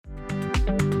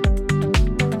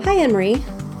Hi, Anne-Marie.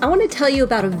 I want to tell you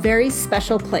about a very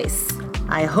special place.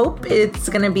 I hope it's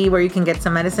going to be where you can get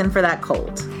some medicine for that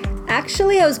cold.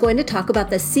 Actually, I was going to talk about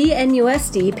the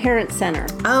CNUSD Parent Center.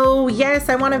 Oh, yes,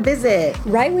 I want to visit.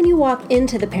 Right when you walk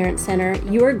into the Parent Center,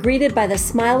 you are greeted by the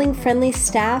smiling, friendly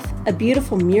staff, a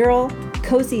beautiful mural,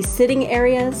 cozy sitting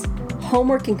areas,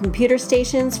 homework and computer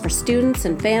stations for students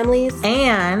and families.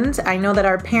 And I know that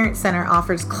our Parent Center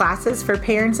offers classes for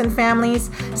parents and families,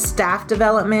 staff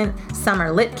development,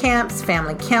 summer lit camps,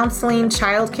 family counseling,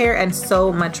 childcare, and so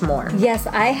much more. Yes,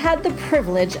 I had the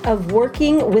privilege of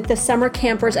working with the summer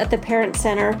campers at the Parent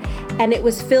Center, and it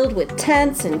was filled with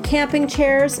tents and camping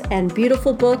chairs and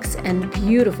beautiful books and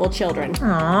beautiful children.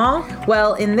 Aww.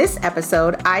 Well, in this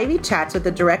episode, Ivy chats with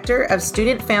the Director of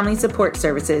Student Family Support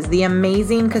Services, the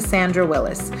amazing Cassandra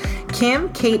Willis.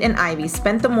 Kim, Kate, and Ivy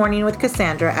spent the morning with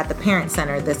Cassandra at the Parent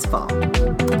Center this fall.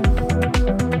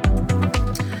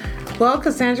 Well,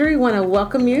 Cassandra, we want to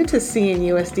welcome you to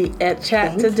CNUSD Ed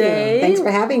Chat today. Thanks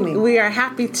for having me. We are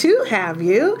happy to have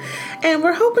you. And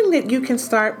we're hoping that you can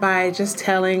start by just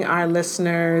telling our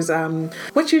listeners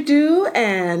what you do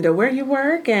and where you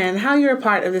work and how you're a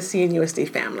part of the CNUSD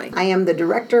family. I am the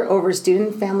Director over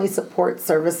Student Family Support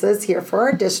Services here for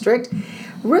our district.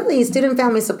 Really, Student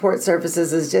Family Support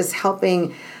Services is just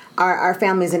helping our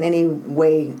families in any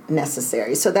way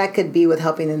necessary. So that could be with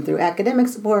helping them through academic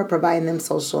support, providing them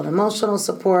social and emotional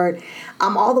support,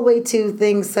 all the way to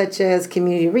things such as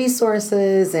community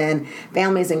resources and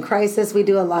families in crisis. We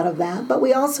do a lot of that. But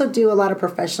we also do a lot of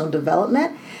professional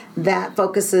development that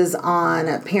focuses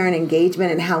on parent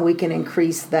engagement and how we can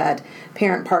increase that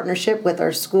parent partnership with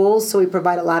our schools. So we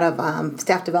provide a lot of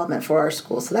staff development for our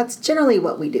schools. So that's generally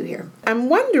what we do here. I'm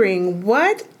wondering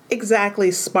what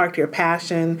exactly sparked your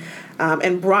passion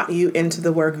and brought you into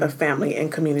the work of family and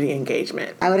community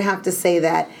engagement? I would have to say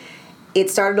that it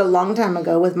started a long time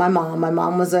ago with my mom. My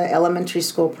mom was an elementary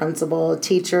school principal,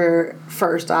 teacher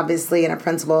first, obviously, and a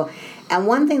principal. And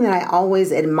one thing that I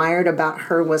always admired about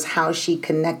her was how she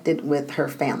connected with her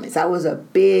families. That was a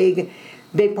big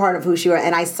part of who she was.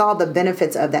 And I saw the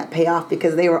benefits of that pay off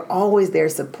because they were always there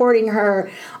supporting her,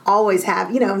 always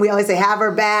have, we always say have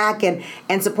her back and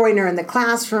supporting her in the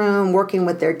classroom, working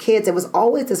with their kids. It was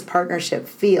always this partnership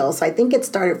feel. So I think it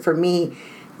started for me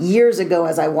years ago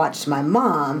as I watched my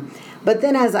mom. But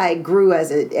then as I grew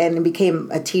and became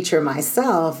a teacher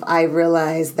myself, I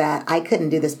realized that I couldn't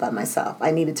do this by myself.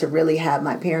 I needed to really have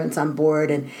my parents on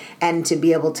board and to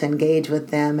be able to engage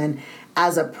with them. And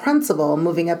as a principal,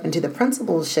 moving up into the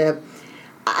principalship,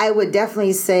 I would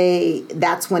definitely say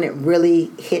that's when it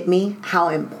really hit me how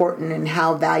important and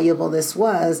how valuable this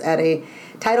was. At a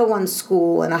Title I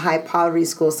school and a high poverty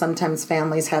school, sometimes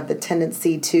families have the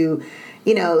tendency to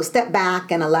step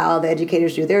back and allow the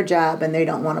educators to do their job, and they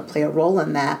don't want to play a role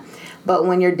in that. But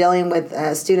when you're dealing with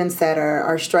students that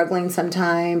are struggling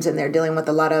sometimes, and they're dealing with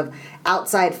a lot of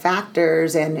outside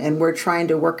factors, and we're trying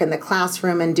to work in the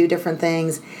classroom and do different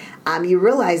things, you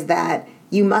realize that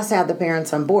you must have the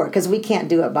parents on board because we can't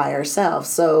do it by ourselves.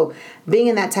 So being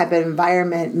in that type of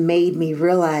environment made me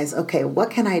realize, okay,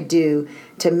 what can I do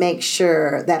to make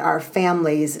sure that our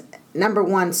families, number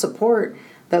one, support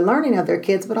the learning of their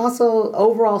kids, but also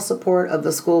overall support of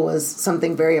the school was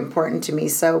something very important to me.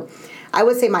 So I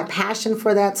would say my passion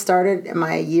for that started in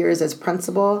my years as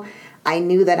principal. I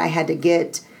knew that I had to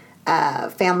get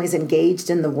families engaged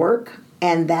in the work,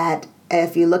 and that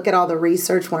if you look at all the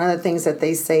research, one of the things that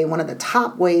they say, one of the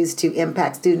top ways to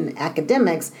impact student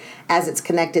academics as it's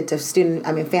connected to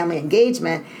family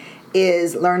engagement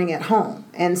is learning at home.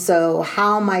 And so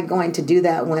how am I going to do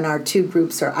that when our two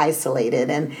groups are isolated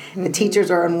and the teachers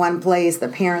are in one place, the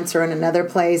parents are in another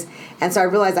place? And so I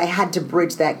realized I had to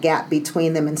bridge that gap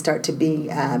between them and start to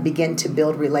begin to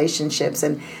build relationships.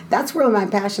 And that's where my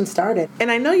passion started.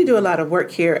 And I know you do a lot of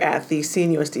work here at the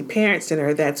CNUSD Parent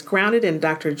Center that's grounded in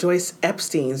Dr. Joyce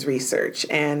Epstein's research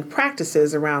and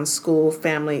practices around school,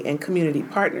 family, and community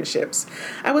partnerships.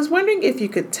 I was wondering if you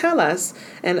could tell us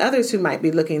and others who might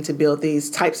be looking to build these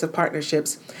types of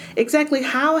partnerships, exactly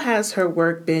how has her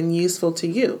work been useful to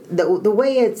you? The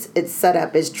way it's set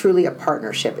up is truly a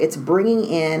partnership. It's bringing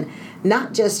in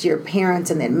not just your parents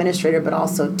and the administrator, but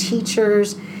also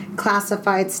teachers,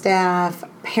 classified staff,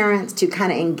 parents to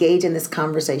kind of engage in this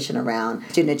conversation around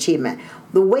student achievement.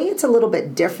 The way it's a little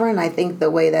bit different, I think the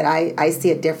way that I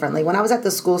see it differently, when I was at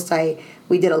the school site,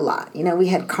 we did a lot. We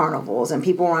had carnivals and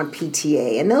people were on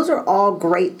PTA, and those are all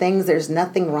great things. There's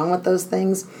nothing wrong with those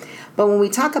things. But when we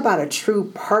talk about a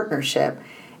true partnership,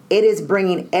 it is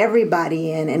bringing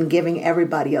everybody in and giving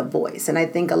everybody a voice. And I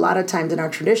think a lot of times in our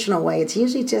traditional way, it's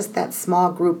usually just that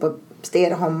small group of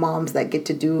stay-at-home moms that get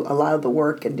to do a lot of the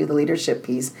work and do the leadership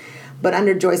piece. But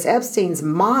under Joyce Epstein's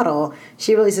model,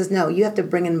 she really says, no, you have to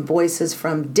bring in voices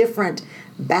from different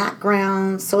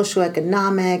backgrounds,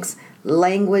 socioeconomics,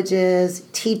 languages,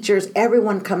 teachers.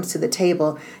 Everyone comes to the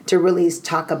table to really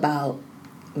talk about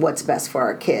what's best for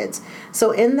our kids.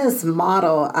 So in this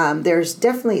model, there's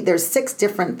 6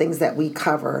 different things that we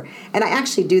cover. And I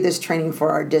actually do this training for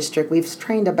our district. We've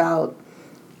trained about,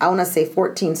 I want to say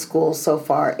 14 schools so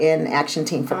far in Action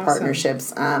Team for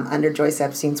Partnerships under Joyce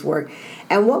Epstein's work.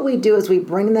 And what we do is we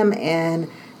bring them in,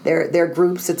 their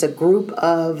groups. It's a group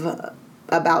of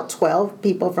about 12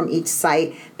 people from each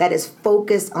site that is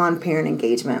focused on parent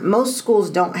engagement. Most schools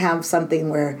don't have something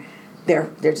where they're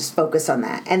just focused on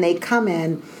that. And they come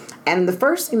in, and the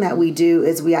first thing that we do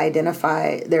is we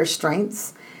identify their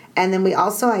strengths. And then we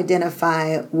also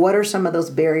identify what are some of those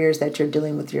barriers that you're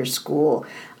dealing with your school,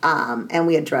 and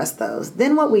we address those.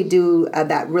 Then what we do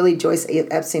that really Joyce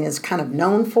Epstein is kind of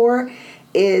known for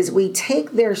is we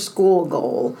take their school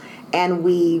goal and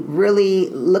we really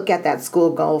look at that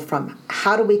school goal from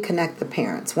how do we connect the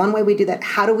parents. One way we do that,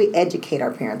 how do we educate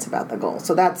our parents about the goal?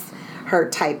 So that's her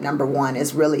type number 1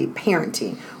 is really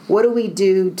parenting. What do we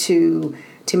do to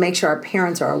make sure our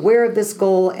parents are aware of this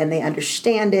goal and they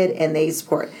understand it and they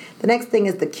support? The next thing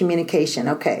is the communication.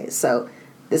 Okay, so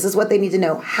this is what they need to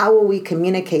know. How will we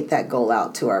communicate that goal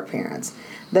out to our parents?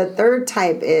 The third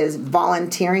type is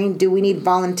volunteering. Do we need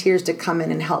volunteers to come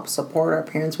in and help support our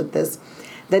parents with this?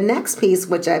 The next piece,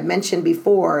 which I've mentioned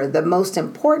before, the most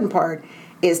important part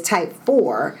is type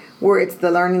 4, where it's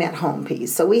the learning at home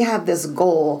piece. So we have this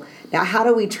goal. Now, how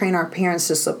do we train our parents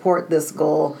to support this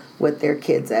goal with their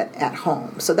kids at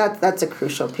home? So that's a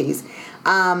crucial piece.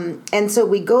 And so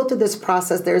we go through this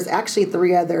process. There's actually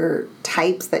 3 other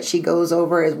types that she goes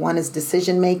over. One is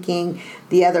decision making,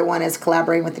 the other one is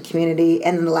collaborating with the community,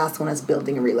 and then the last one is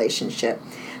building a relationship.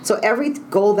 So every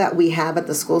goal that we have at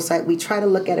the school site, we try to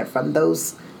look at it from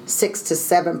those 6 to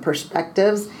 7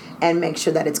 perspectives and make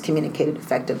sure that it's communicated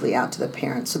effectively out to the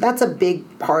parents. So that's a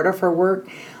big part of her work.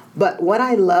 But what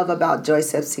I love about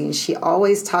Joyce Epstein, she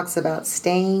always talks about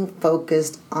staying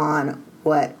focused on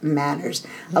what matters.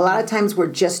 Mm-hmm. A lot of times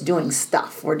we're just doing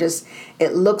stuff.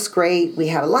 It looks great. We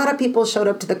have a lot of people showed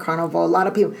up to the carnival, a lot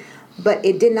of people, but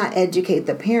it did not educate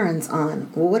the parents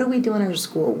on, well, what are we doing in our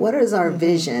school? What is our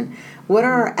vision? What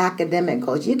are our academic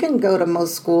goals? You can go to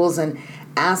most schools and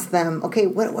ask them, okay,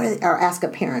 or ask a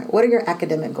parent, what are your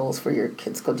academic goals for your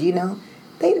kids' school? Do you know?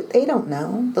 They don't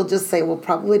know. They'll just say, well,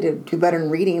 probably to do better in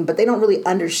reading, but they don't really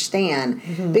understand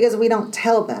because we don't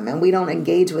tell them and we don't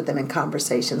engage with them in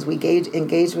conversations. We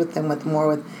engage with them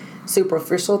with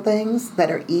superficial things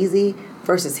that are easy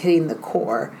versus hitting the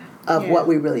core of what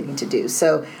we really need to do.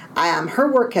 So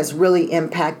her work has really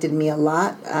impacted me a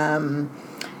lot and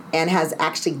has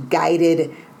actually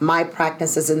guided my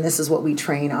practices, and this is what we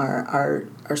train our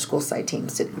school site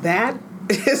teams to do. That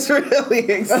is really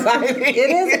exciting. It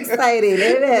is exciting. It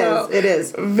is. No, it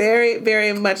is. Very,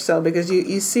 very much so, because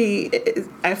you see,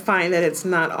 I find that it's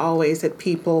not always that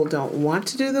people don't want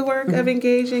to do the work of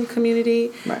engaging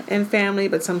community and family,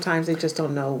 but sometimes they just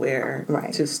don't know where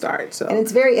to start. So, and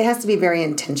it has to be very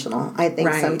intentional. I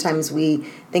think sometimes we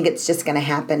think it's just going to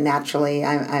happen naturally.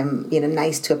 I'm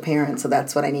nice to a parent, so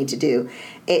that's what I need to do.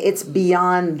 It's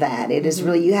beyond that. It is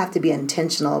really, you have to be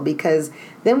intentional, because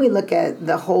then we look at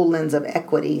the whole lens of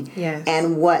equity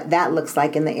and what that looks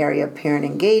like in the area of parent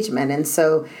engagement. And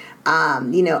so, are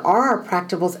our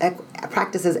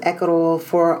practices equitable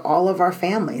for all of our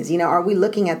families? Are we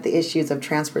looking at the issues of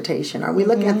transportation? Are we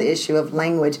looking at the issue of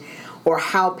language or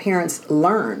how parents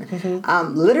learn?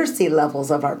 Literacy levels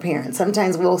of our parents.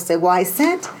 Sometimes we'll say, well, I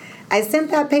sent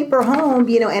that paper home,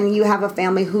 and you have a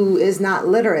family who is not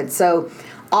literate. So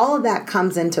all of that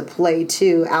comes into play,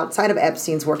 too, outside of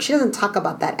Epstein's work. She doesn't talk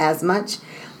about that as much,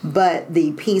 but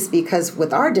the piece, because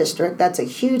with our district, that's a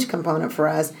huge component for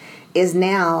us, is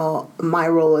now my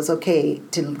role is,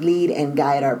 to lead and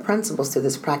guide our principals through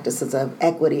this practices of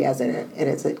equity as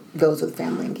it goes with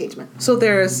family engagement. So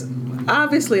there's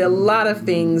obviously a lot of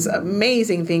things,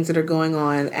 amazing things that are going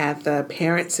on at the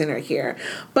Parent Center here.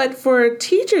 But for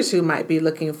teachers who might be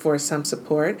looking for some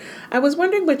support, I was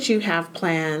wondering what you have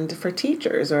planned for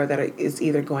teachers, or that is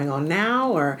either going on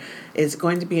now or is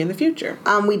going to be in the future.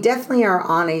 We definitely are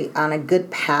on a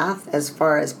good path as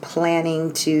far as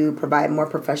planning to provide more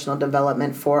professional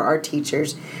development for our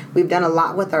teachers. We've done a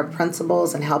lot with our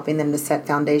principals and helping them to set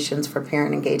foundations for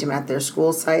parent engagement at their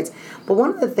school sites. But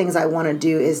one of the things I want to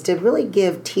do is to really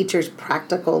give teachers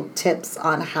practical tips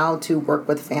on how to work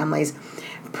with families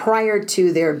prior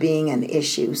to there being an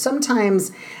issue.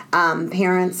 Sometimes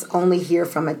parents only hear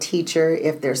from a teacher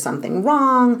if there's something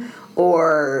wrong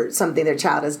or something, their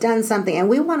child has done something, and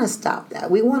we want to stop that.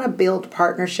 We want to build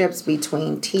partnerships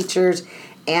between teachers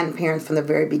and parents from the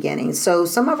very beginning. So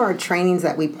some of our trainings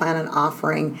that we plan on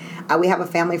offering, we have a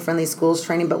family-friendly schools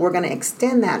training, but we're going to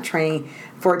extend that training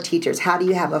for teachers. How do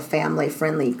you have a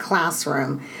family-friendly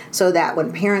classroom so that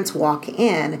when parents walk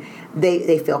in,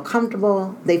 they feel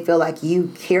comfortable, they feel like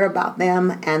you care about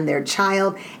them and their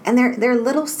child, and they're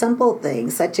little simple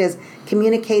things such as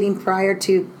communicating prior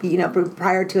to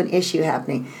an issue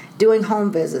happening, doing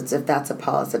home visits if that's a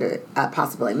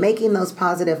possibility, making those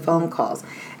positive phone calls.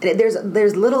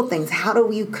 There's little things. How do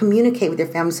you communicate with your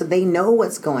family so they know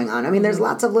what's going on? I mean, there's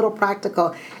lots of little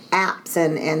practical apps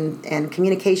and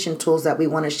communication tools that we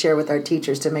want to share with our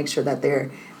teachers to make sure that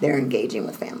they're engaging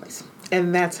with families.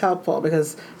 And that's helpful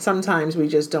because sometimes we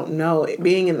just don't know,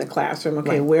 being in the classroom,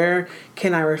 okay, where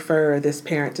can I refer this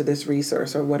parent to this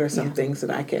resource, or what are some things that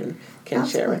I can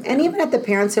share with them? And even at the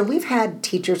parents' center, we've had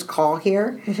teachers call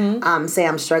here, say,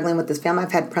 I'm struggling with this family.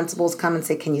 I've had principals come and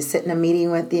say, can you sit in a meeting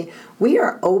with you? We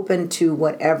are open to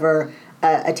whatever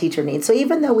a teacher needs. So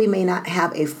even though we may not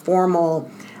have a formal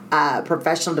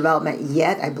professional development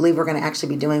yet, I believe we're going to actually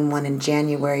be doing one in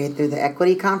January through the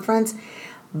Equity Conference.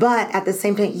 But at the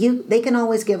same time, they can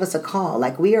always give us a call.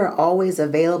 Like, we are always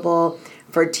available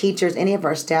for teachers, any of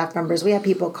our staff members. We have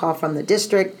people call from the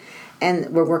district, and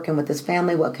we're working with this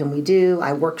family. What can we do?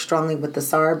 I work strongly with the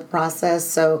SARB process,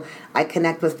 so I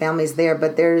connect with families there.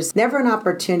 But there's never an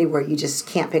opportunity where you just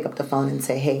can't pick up the phone and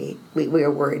say, hey, we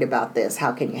are worried about this.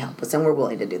 How can you help us? And we're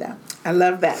willing to do that. I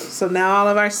love that. So now all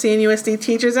of our CNUSD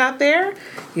teachers out there,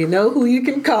 you know who you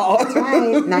can call. That's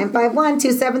right,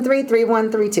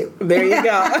 951-273-3132. There you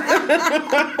go.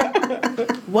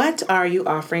 What are you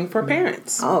offering for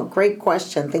parents? Oh, great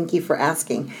question. Thank you for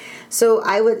asking. So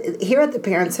here at the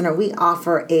Parent Center, we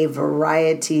offer a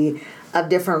variety of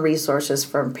different resources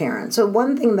for parents. So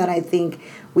one thing that I think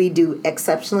we do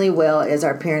exceptionally well is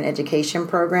our parent education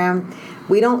program.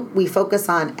 We focus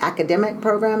on academic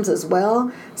programs as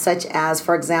well, such as,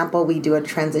 for example, we do a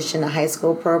transition to high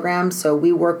school program. So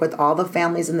we work with all the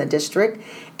families in the district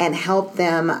and help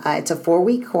them. It's a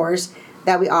 4-week course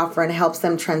that we offer and helps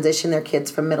them transition their kids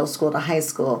from middle school to high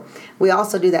school. We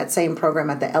also do that same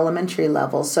program at the elementary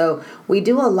level. So we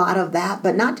do a lot of that,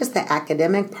 but not just the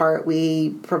academic part.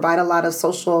 We provide a lot of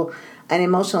social and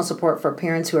emotional support for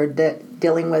parents who are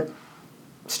dealing with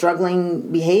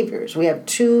struggling behaviors. We have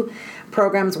 2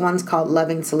 programs. One's called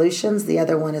Loving Solutions. The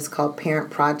other one is called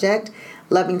Parent Project.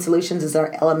 Loving Solutions is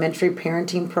our elementary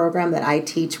parenting program that I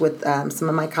teach with some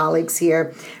of my colleagues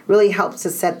here. Really helps to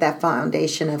set that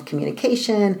foundation of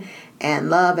communication and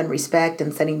love and respect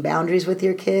and setting boundaries with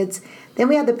your kids. Then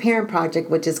we have the Parent Project,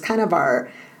 which is kind of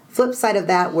our flip side of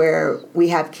that, where we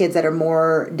have kids that are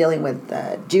more dealing with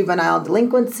juvenile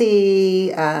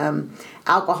delinquency,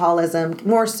 alcoholism,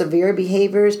 more severe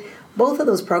behaviors. Both of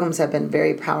those programs have been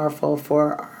very powerful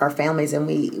for our families, and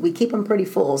we keep them pretty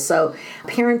full. So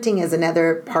parenting is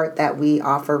another part that we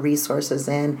offer resources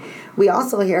in. We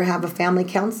also here have a family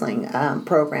counseling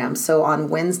program. So on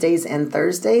Wednesdays and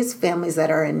Thursdays, families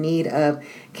that are in need of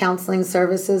counseling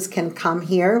services can come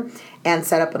here and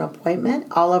set up an appointment.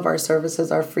 All of our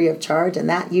services are free of charge, and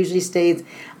that usually stays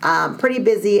pretty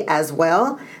busy as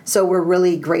well. So we're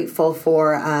really grateful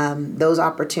for those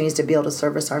opportunities to be able to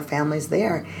service our families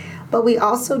there. But we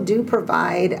also do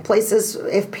provide places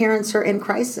if parents are in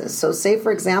crisis. So say,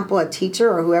 for example, a teacher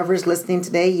or whoever's listening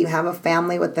today, you have a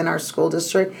family within our school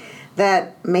district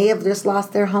that may have just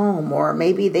lost their home, or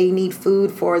maybe they need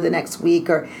food for the next week,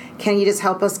 or can you just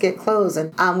help us get clothes?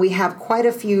 And we have quite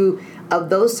a few of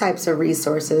those types of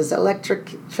resources,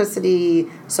 electricity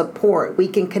support. We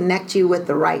can connect you with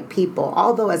the right people.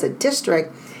 Although as a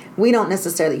district, we don't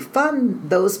necessarily fund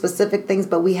those specific things,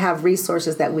 but we have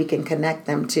resources that we can connect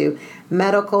them to.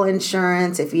 Medical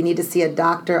insurance, if you need to see a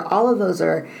doctor, all of those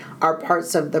are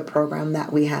parts of the program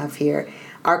that we have here.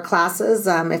 Our classes,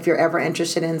 if you're ever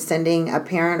interested in sending a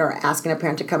parent or asking a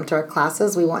parent to come to our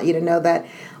classes, we want you to know that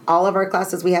all of our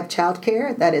classes, we have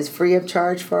childcare that is free of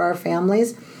charge for our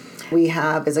families. We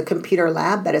have a computer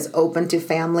lab that is open to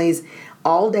families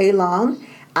all day long.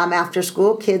 After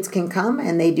school, kids can come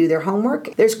and they do their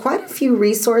homework. There's quite a few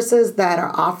resources that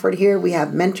are offered here. We have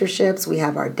mentorships. We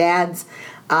have our dad's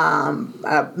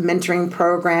mentoring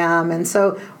program. And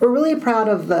so we're really proud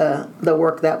of the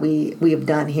work that we have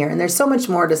done here. And there's so much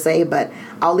more to say, but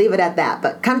I'll leave it at that.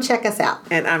 But come check us out.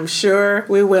 And I'm sure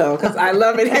we will, because I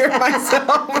love it here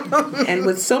myself. And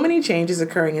with so many changes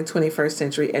occurring in 21st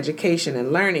century education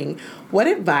and learning, what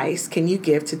advice can you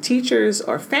give to teachers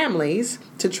or families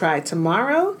to try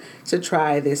tomorrow, to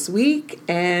try this week,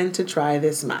 and to try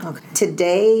this month? Okay.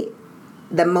 Today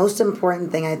the most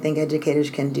important thing I think educators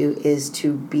can do is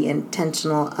to be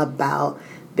intentional about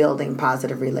building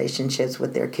positive relationships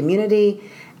with their community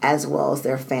as well as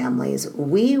their families.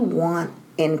 We want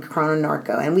in Corona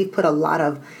Norco, and we've put a lot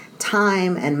of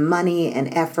time and money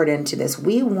and effort into this,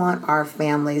 we want our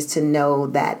families to know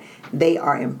that they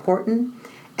are important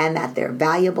and that they're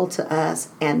valuable to us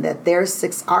and that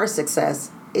our success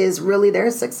is really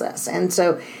their success. And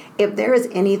so if there is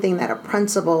anything that a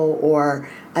principal or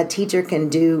a teacher can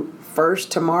do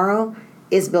first tomorrow,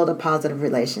 is build a positive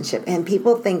relationship. And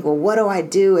people think, well, what do I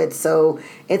do?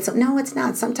 No, it's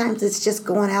not. Sometimes it's just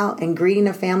going out and greeting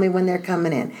a family when they're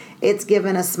coming in. It's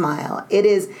giving a smile. It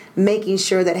is making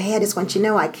sure that, hey, I just want you to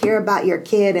know I care about your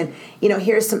kid and,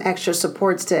 here's some extra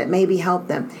supports to maybe help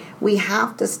them. We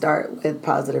have to start with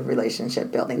positive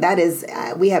relationship building. That is,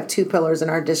 we have 2 pillars in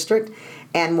our district,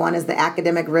 and one is the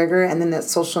academic rigor and then the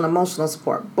social and emotional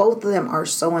support. Both of them are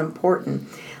so important.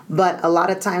 But a lot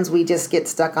of times we just get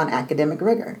stuck on academic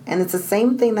rigor. And it's the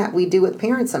same thing that we do with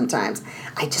parents sometimes.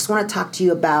 I just want to talk to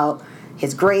you about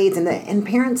his grades. And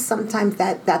parents, sometimes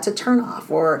that's a turnoff.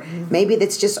 Or maybe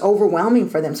that's just overwhelming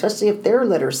for them, especially if their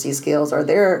literacy skills or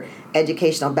their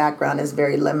educational background is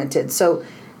very limited. So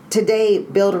today,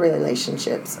 build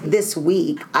relationships. This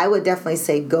week, I would definitely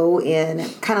say go in,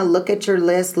 kind of look at your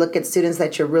list, look at students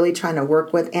that you're really trying to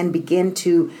work with, and begin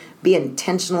to be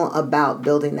intentional about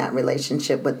building that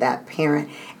relationship with that parent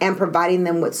and providing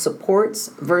them with supports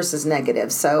versus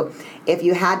negatives. So if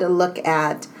you had to look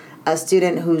at a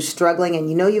student who's struggling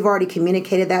and you've already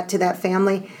communicated that to that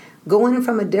family, go in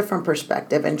from a different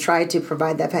perspective and try to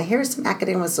provide that. Here's some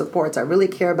academic supports. I really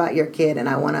care about your kid and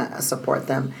I want to support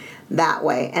them that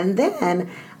way. And then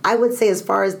I would say, as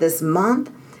far as this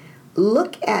month,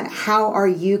 look at how are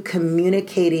you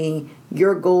communicating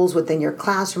your goals within your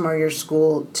classroom or your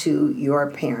school to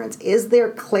your parents. Is there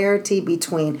clarity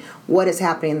between what is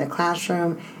happening in the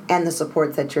classroom and the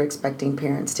supports that you're expecting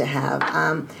parents to have?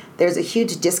 There's a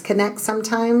huge disconnect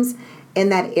sometimes in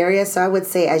that area. So I would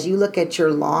say, as you look at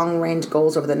your long-range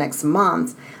goals over the next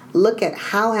month, look at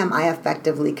how am I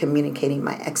effectively communicating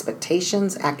my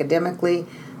expectations academically,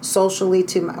 socially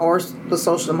or the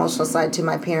social emotional side to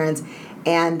my parents,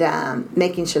 and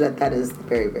making sure that is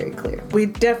very, very clear. We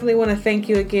definitely want to thank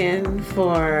you again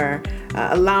for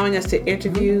allowing us to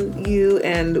interview you,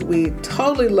 and we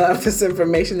totally love this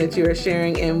information that you are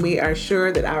sharing, and we are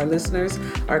sure that our listeners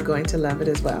are going to love it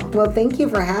as well. Well, thank you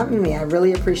for having me. I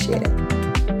really appreciate it.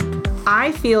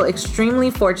 I feel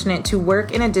extremely fortunate to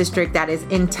work in a district that is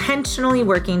intentionally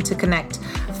working to connect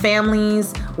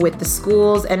families with the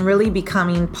schools and really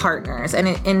becoming partners.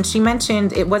 And she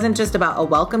mentioned it wasn't just about a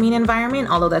welcoming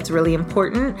environment, although that's really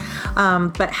important,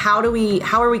 but how are we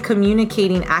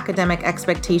communicating academic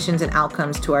expectations and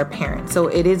outcomes to our parents? So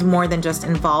it is more than just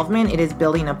involvement, it is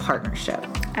building a partnership.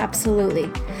 Absolutely.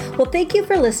 Well, thank you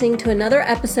for listening to another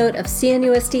episode of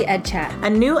CNUSD EdChat. A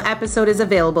new episode is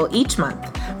available each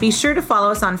month. Be sure to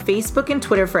follow us on Facebook and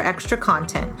Twitter for extra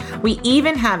content. We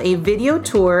even have a video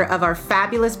tour of our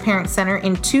fabulous Parent Center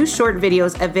in 2 short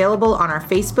videos available on our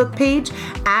Facebook page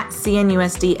at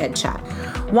CNUSD EdChat.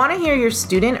 Want to hear your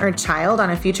student or child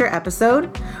on a future episode?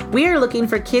 We are looking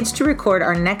for kids to record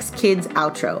our next kids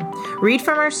outro. Read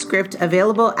from our script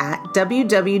available at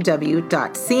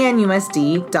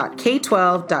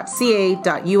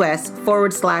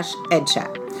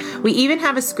www.cnusd.k12.ca.us/EdChat. We even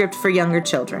have a script for younger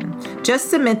children. Just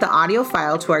submit the audio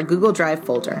file to our Google Drive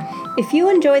folder. If you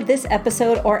enjoyed this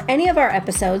episode or any of our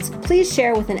episodes, please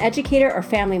share with an educator or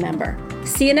family member.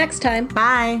 See you next time.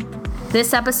 Bye.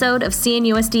 This episode of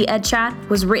CNUSD EdChat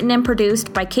was written and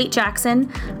produced by Kate Jackson,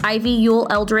 Ivy Yule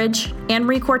Eldridge,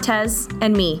 Anne-Marie Cortez,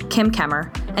 and me, Kim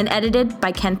Kemmer, and edited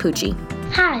by Ken Pucci.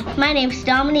 Hi, my name's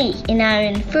Dominique, and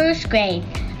I'm in 1st grade.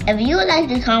 If you would like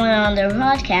to comment on the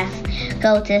podcast,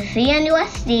 go to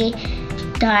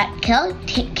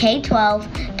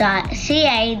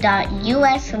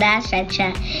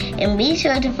cnusd.k12.ca.us/EdChat, and be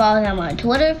sure to follow them on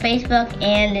Twitter, Facebook,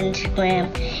 and Instagram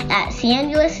at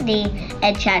CNUSD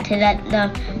EdChat to let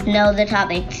them know the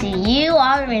topics you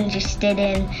are interested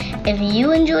in. If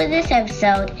you enjoyed this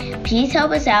episode, please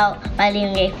help us out by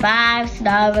leaving a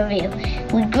 5-star review.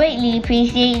 We greatly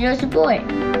appreciate your support.